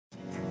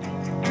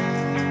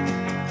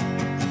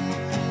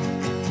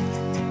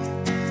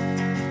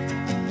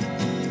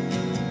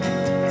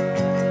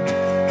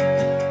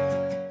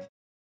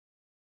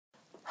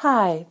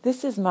Hi,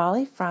 this is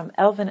Molly from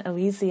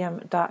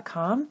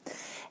elvenelysium.com,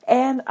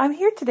 and I'm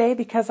here today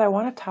because I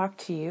want to talk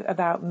to you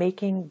about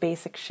making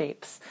basic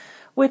shapes,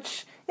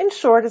 which in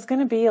short is going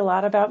to be a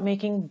lot about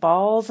making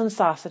balls and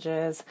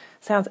sausages.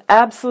 Sounds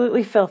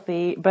absolutely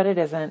filthy, but it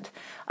isn't.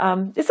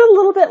 It's a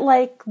little bit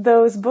like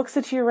those books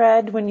that you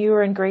read when you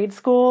were in grade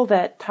school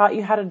that taught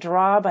you how to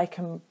draw by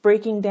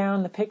breaking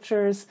down the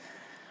pictures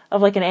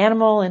of like an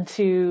animal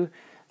into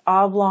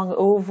oblong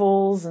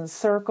ovals and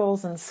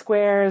circles and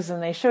squares,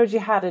 and they showed you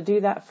how to do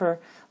that for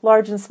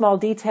large and small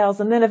details,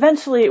 and then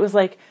eventually it was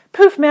like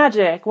poof,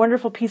 magic,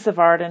 wonderful piece of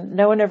art, and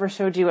no one ever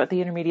showed you what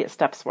the intermediate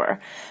steps were.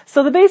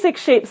 So the basic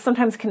shapes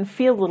sometimes can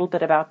feel a little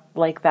bit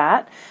like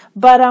that,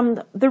 but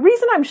the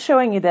reason I'm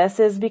showing you this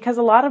is because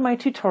a lot of my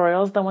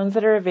tutorials, the ones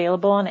that are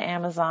available on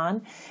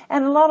Amazon,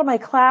 and a lot of my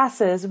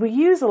classes, we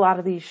use a lot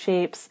of these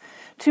shapes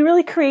to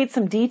really create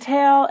some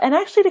detail and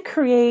actually to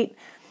create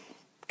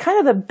kind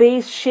of the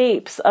base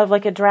shapes of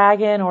like a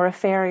dragon or a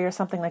fairy or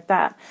something like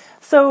that.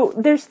 So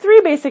there's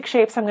three basic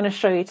shapes I'm going to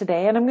show you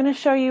today, and I'm going to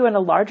show you in a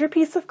larger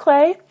piece of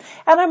clay,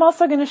 and I'm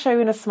also going to show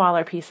you in a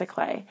smaller piece of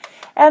clay.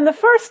 And the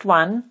first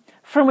one,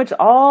 from which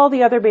all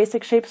the other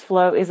basic shapes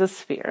flow, is a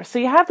sphere. So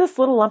you have this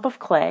little lump of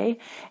clay,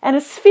 and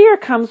a sphere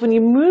comes when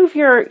you move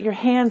your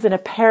hands in a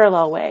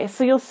parallel way.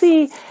 So you'll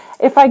see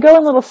if I go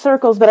in little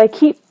circles, but I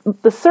keep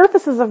the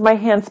surfaces of my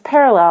hands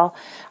parallel,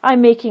 I'm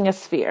making a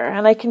sphere,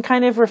 and I can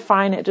kind of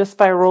refine it just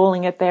by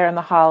rolling it there in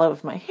the hollow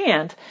of my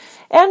hand.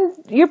 And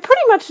you're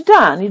pretty much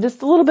done. You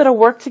just a little bit of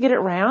work to get it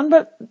round,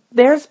 but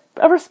there's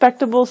a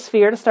respectable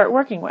sphere to start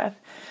working with.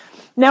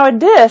 Now a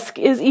disc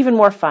is even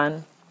more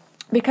fun,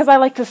 because I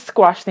like to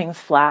squash things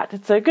flat.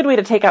 It's a good way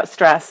to take out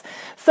stress.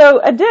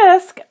 So a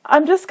disc,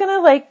 I'm just going to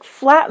like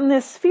flatten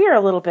this sphere a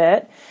little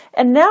bit,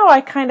 and now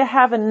I kind of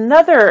have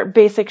another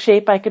basic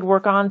shape I could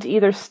work on to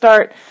either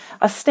start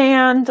a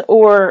stand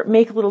or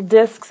make little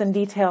discs and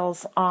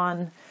details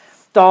on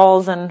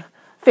dolls and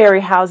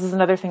fairy houses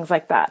and other things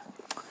like that.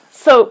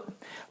 So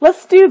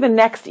let's do the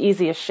next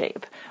easiest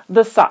shape,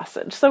 the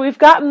sausage. So we've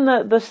gotten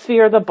the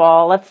sphere, the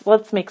ball.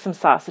 Let's make some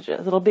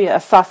sausages. It'll be a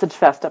sausage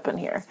fest up in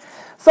here.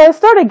 So I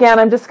start again.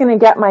 I'm just going to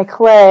get my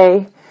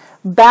clay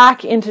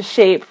back into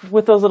shape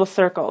with those little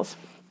circles.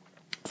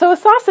 So a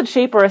sausage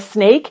shape, or a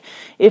snake,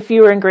 if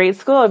you were in grade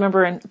school, I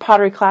remember in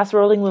pottery class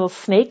rolling little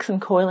snakes and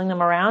coiling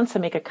them around to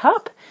make a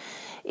cup,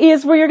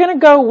 is where you're going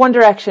to go one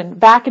direction,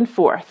 back and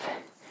forth.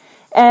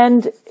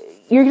 And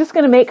you're just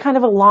going to make kind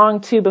of a long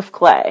tube of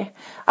clay.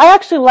 I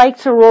actually like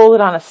to roll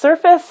it on a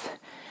surface,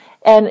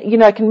 and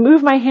I can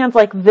move my hands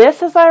like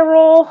this as I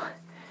roll,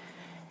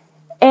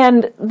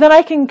 and then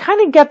I can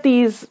kind of get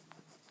these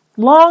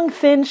long,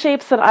 thin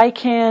shapes that I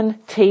can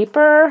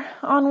taper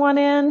on one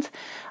end.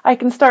 I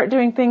can start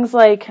doing things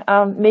like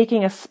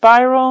making a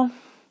spiral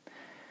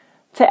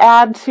to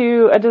add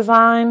to a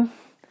design.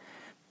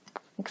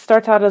 It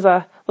starts out as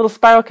a little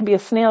spiral, can be a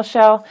snail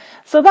shell.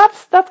 So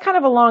that's kind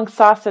of a long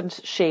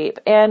sausage shape.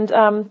 And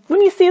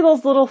when you see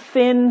those little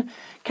thin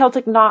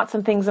Celtic knots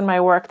and things in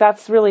my work,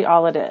 that's really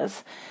all it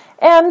is.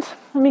 And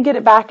let me get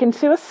it back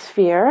into a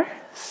sphere.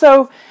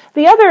 So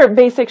the other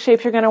basic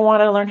shape you're going to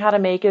want to learn how to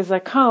make is a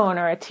cone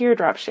or a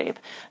teardrop shape.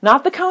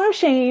 Not the cone of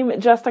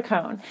shame, just a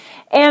cone.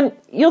 And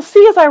you'll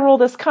see as I roll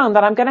this cone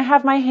that I'm going to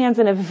have my hands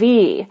in a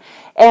V.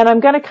 And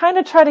I'm going to kind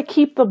of try to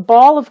keep the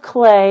ball of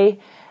clay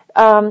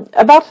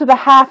about to the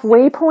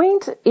halfway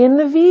point in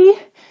the V,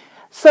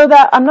 so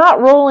that I'm not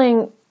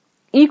rolling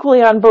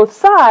equally on both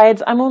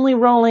sides. I'm only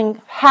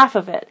rolling half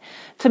of it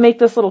to make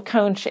this little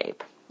cone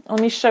shape.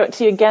 Let me show it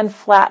to you again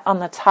flat on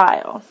the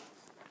tile.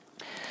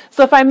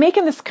 So if I'm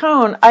making this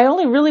cone, I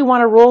only really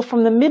want to roll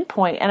from the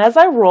midpoint, and as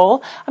I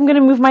roll, I'm going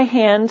to move my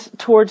hand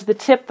towards the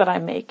tip that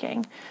I'm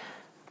making.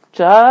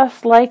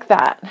 Just like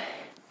that.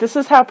 This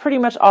is how pretty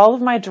much all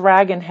of my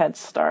dragon heads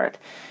start,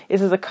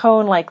 is as a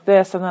cone like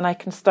this, and then I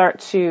can start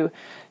to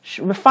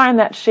refine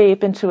that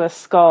shape into a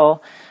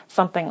skull,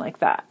 something like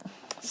that.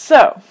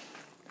 So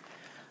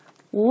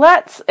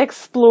let's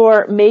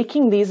explore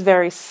making these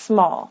very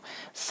small.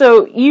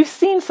 So you've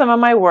seen some of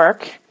my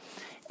work,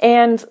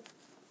 and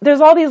there's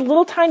all these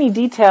little tiny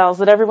details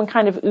that everyone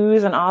kind of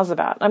oohs and ahs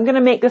about. I'm going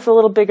to make this a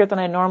little bigger than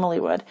I normally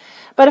would.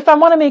 But if I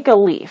want to make a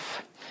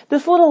leaf,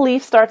 this little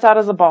leaf starts out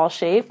as a ball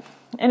shape,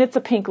 and it's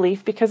a pink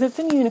leaf because it's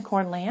in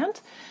unicorn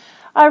land.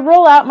 I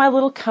roll out my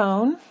little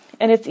cone,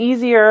 and it's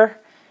easier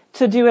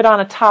to do it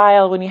on a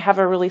tile when you have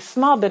a really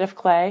small bit of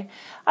clay.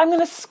 I'm going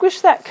to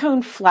squish that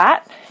cone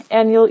flat,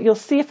 and you'll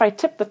see if I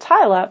tip the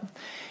tile up,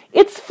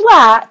 it's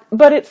flat,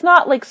 but it's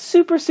not like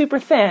super, super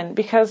thin,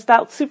 because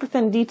that super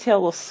thin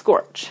detail will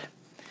scorch.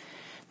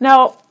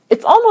 Now,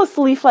 it's almost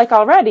leaf-like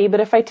already, but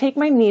if I take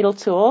my needle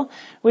tool,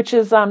 which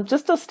is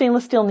just a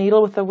stainless steel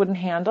needle with a wooden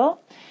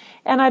handle,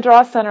 and I draw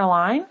a center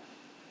line,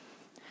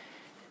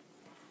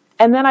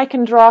 and then I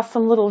can draw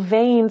some little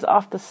veins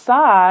off the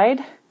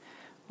side,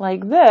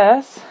 like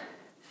this,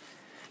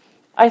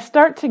 I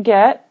start to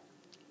get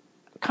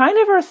kind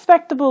of a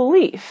respectable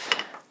leaf.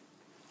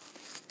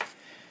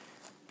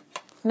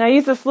 Now I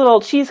use this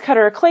little cheese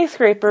cutter or clay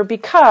scraper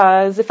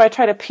because if I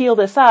try to peel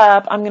this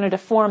up, I'm going to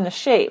deform the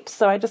shape.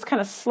 So I just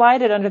kind of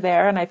slide it under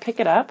there and I pick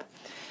it up.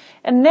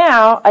 And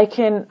now I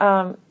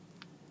can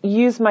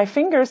use my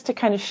fingers to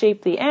kind of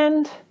shape the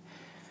end.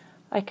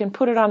 I can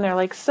put it on there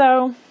like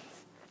so.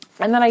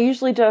 And then I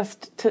usually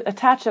just, to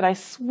attach it, I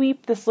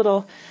sweep this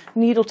little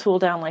needle tool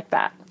down like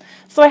that.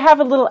 So I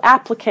have a little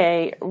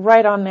applique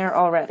right on there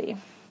already.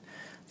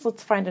 So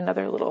let's find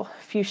another little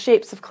few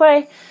shapes of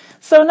clay.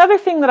 So another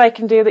thing that I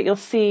can do that you'll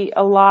see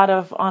a lot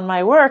of on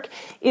my work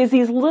is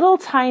these little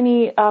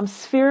tiny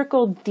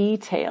spherical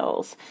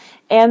details.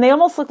 And they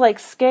almost look like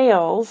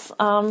scales,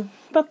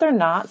 but they're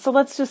not. So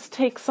let's just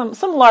take some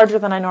larger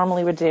than I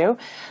normally would do.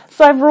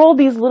 So I've rolled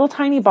these little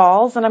tiny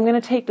balls, and I'm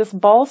going to take this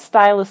ball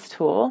stylus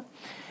tool.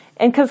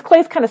 And because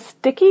clay's kind of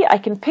sticky, I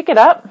can pick it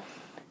up,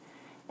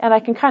 and I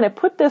can kind of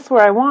put this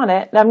where I want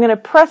it. And I'm going to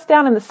press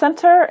down in the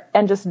center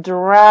and just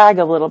drag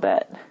a little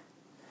bit.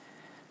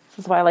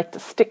 This is why I like to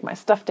stick my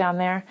stuff down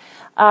there.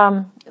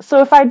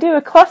 So if I do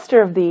a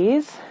cluster of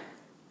these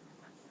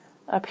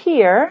up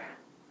here,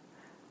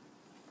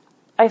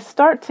 I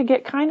start to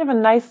get kind of a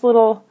nice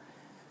little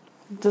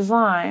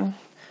design.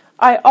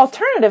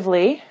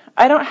 Alternatively,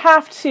 I don't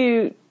have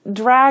to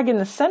drag in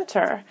the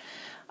center.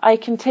 I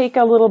can take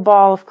a little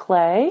ball of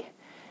clay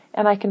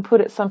and I can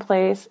put it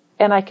someplace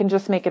and I can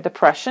just make a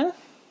depression.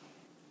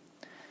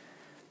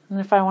 And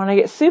if I want to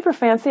get super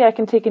fancy, I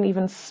can take an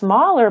even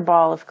smaller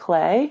ball of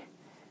clay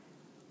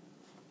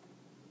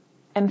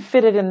and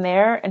fit it in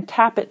there and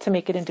tap it to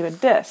make it into a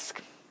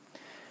disc.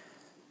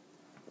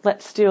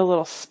 Let's do a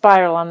little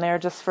spiral on there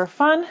just for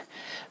fun.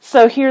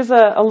 So here's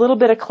a little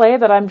bit of clay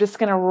that I'm just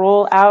going to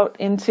roll out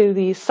into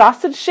the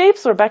sausage shape.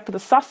 So we're back to the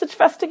sausage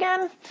fest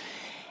again.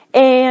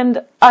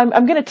 And I'm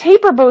going to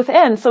taper both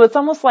ends. So it's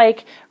almost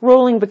like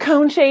rolling the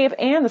cone shape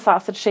and the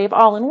sausage shape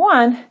all in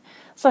one.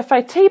 So if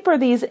I taper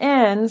these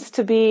ends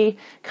to be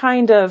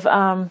kind of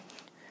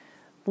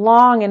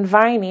long and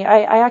viney,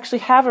 I actually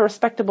have a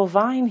respectable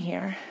vine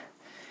here.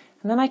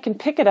 And then I can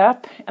pick it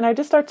up and I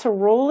just start to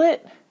roll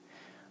it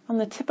on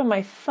the tip of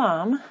my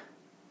thumb.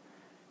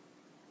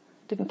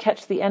 Didn't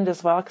catch the end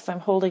as well because I'm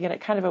holding it at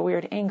kind of a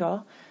weird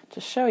angle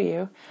to show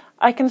you.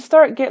 I can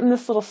start getting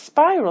this little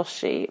spiral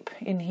shape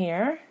in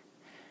here,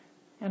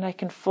 and I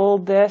can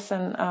fold this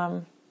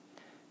and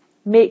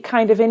make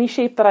kind of any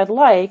shape that I'd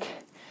like.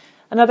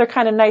 Another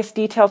kind of nice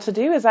detail to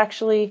do is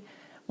actually,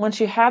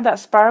 once you have that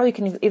spiral, you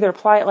can either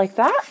apply it like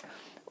that,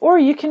 or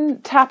you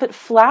can tap it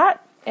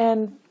flat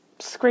and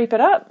scrape it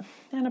up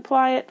and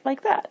apply it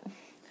like that.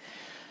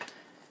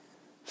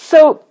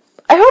 So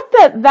I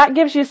hope that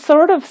gives you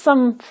sort of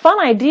some fun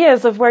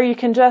ideas of where you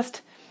can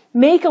just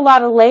make a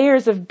lot of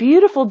layers of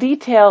beautiful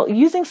detail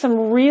using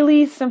some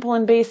really simple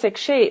and basic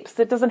shapes.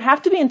 It doesn't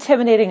have to be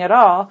intimidating at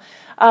all.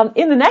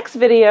 In the next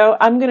video,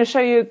 I'm going to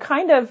show you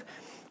kind of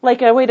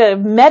like a way to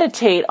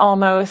meditate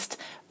almost,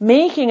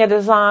 making a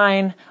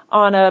design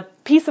on a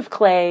piece of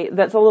clay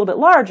that's a little bit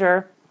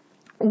larger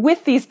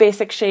with these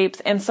basic shapes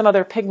and some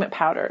other pigment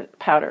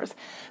powders.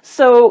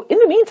 So in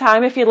the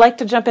meantime, if you'd like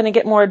to jump in and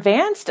get more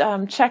advanced,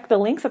 check the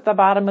links at the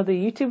bottom of the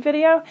YouTube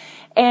video,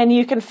 and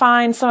you can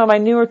find some of my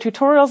newer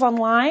tutorials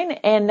online,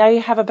 and now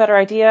you have a better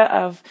idea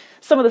of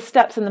some of the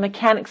steps and the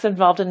mechanics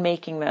involved in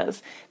making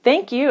those.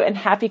 Thank you, and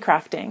happy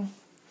crafting.